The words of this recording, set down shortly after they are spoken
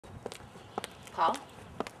call?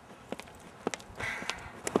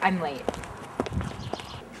 I'm late.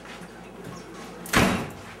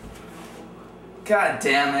 God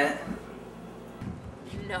damn it.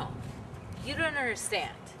 No, you don't understand.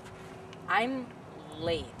 I'm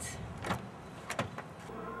late.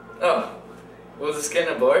 Oh, we'll just get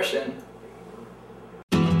an abortion.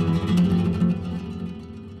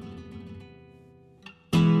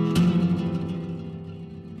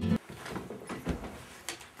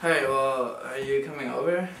 Hey, well, are you coming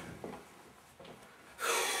over?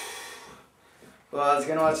 Well, I was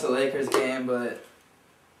gonna watch the Lakers game, but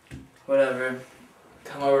whatever.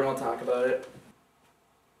 Come over and we'll talk about it.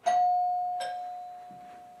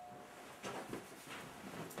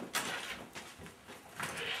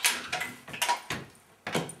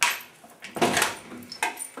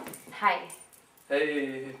 Hi.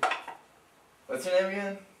 Hey, what's your name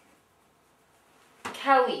again?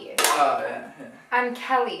 Kelly. Oh, yeah. I'm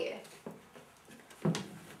Kelly.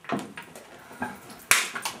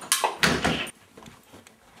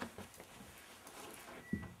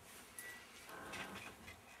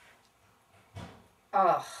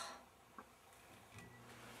 Ugh.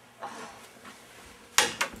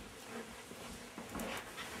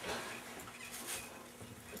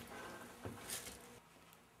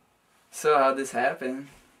 So how'd this happen?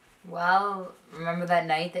 Well, remember that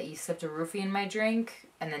night that you slipped a roofie in my drink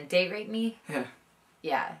and then date raped me? Yeah.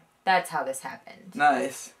 Yeah, that's how this happened.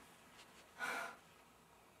 Nice.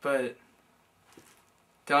 But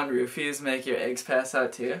don't roofies make your eggs pass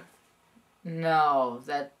out too? No,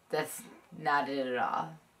 that's not it at all.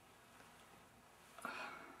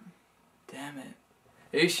 Damn it.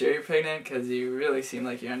 Are you sure you're pregnant? Because you really seem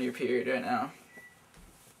like you're on your period right now.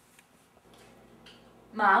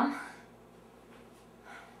 Mom,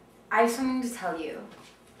 I have something to tell you.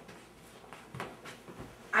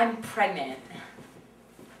 I'm pregnant.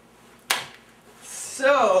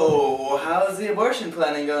 So, how's the abortion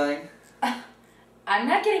planning going? I'm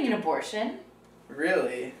not getting an abortion.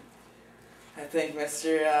 Really? I think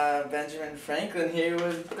Mr. Benjamin Franklin here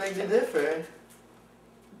would beg to differ.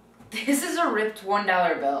 This is a ripped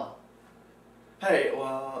 $1 bill. Hey,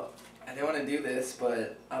 well, I didn't want to do this,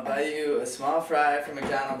 but I'll buy you a small fry from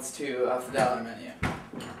McDonald's too off the dollar menu.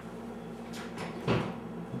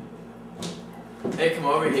 Hey, come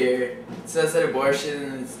over here. It says that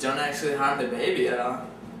abortions don't actually harm the baby at all.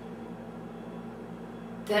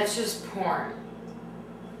 That's just porn.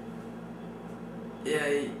 Yeah,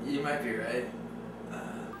 you might be right.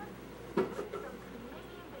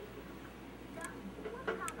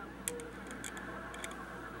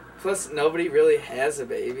 Plus, nobody really has a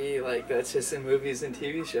baby. Like, that's just in movies and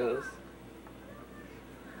TV shows.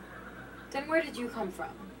 Then where did you come from?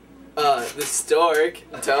 The stork.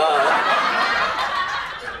 Duh.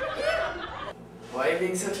 Why are you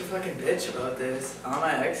being such a fucking bitch about this? All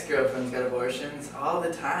my ex-girlfriends got abortions all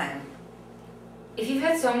the time. If you've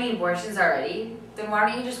had so many abortions already, then why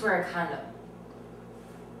don't you just wear a condom?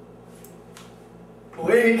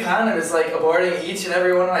 Wearing a condom is like aborting each and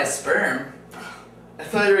every one of my sperm. I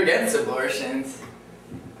thought you were against abortions.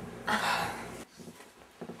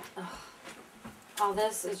 All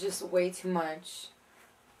this is just way too much.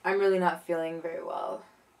 I'm really not feeling very well.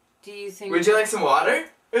 Do you think... Would you like some water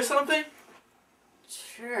or something?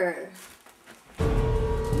 Sure.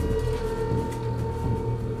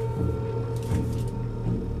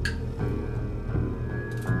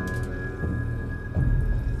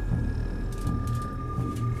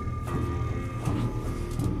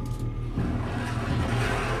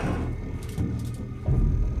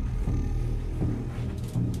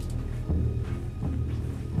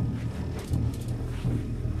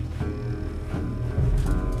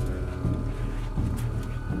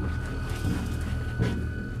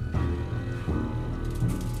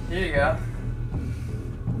 Here you go.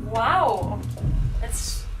 Wow.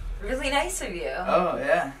 That's really nice of you. Oh,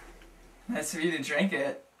 yeah. Nice of you to drink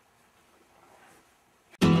it.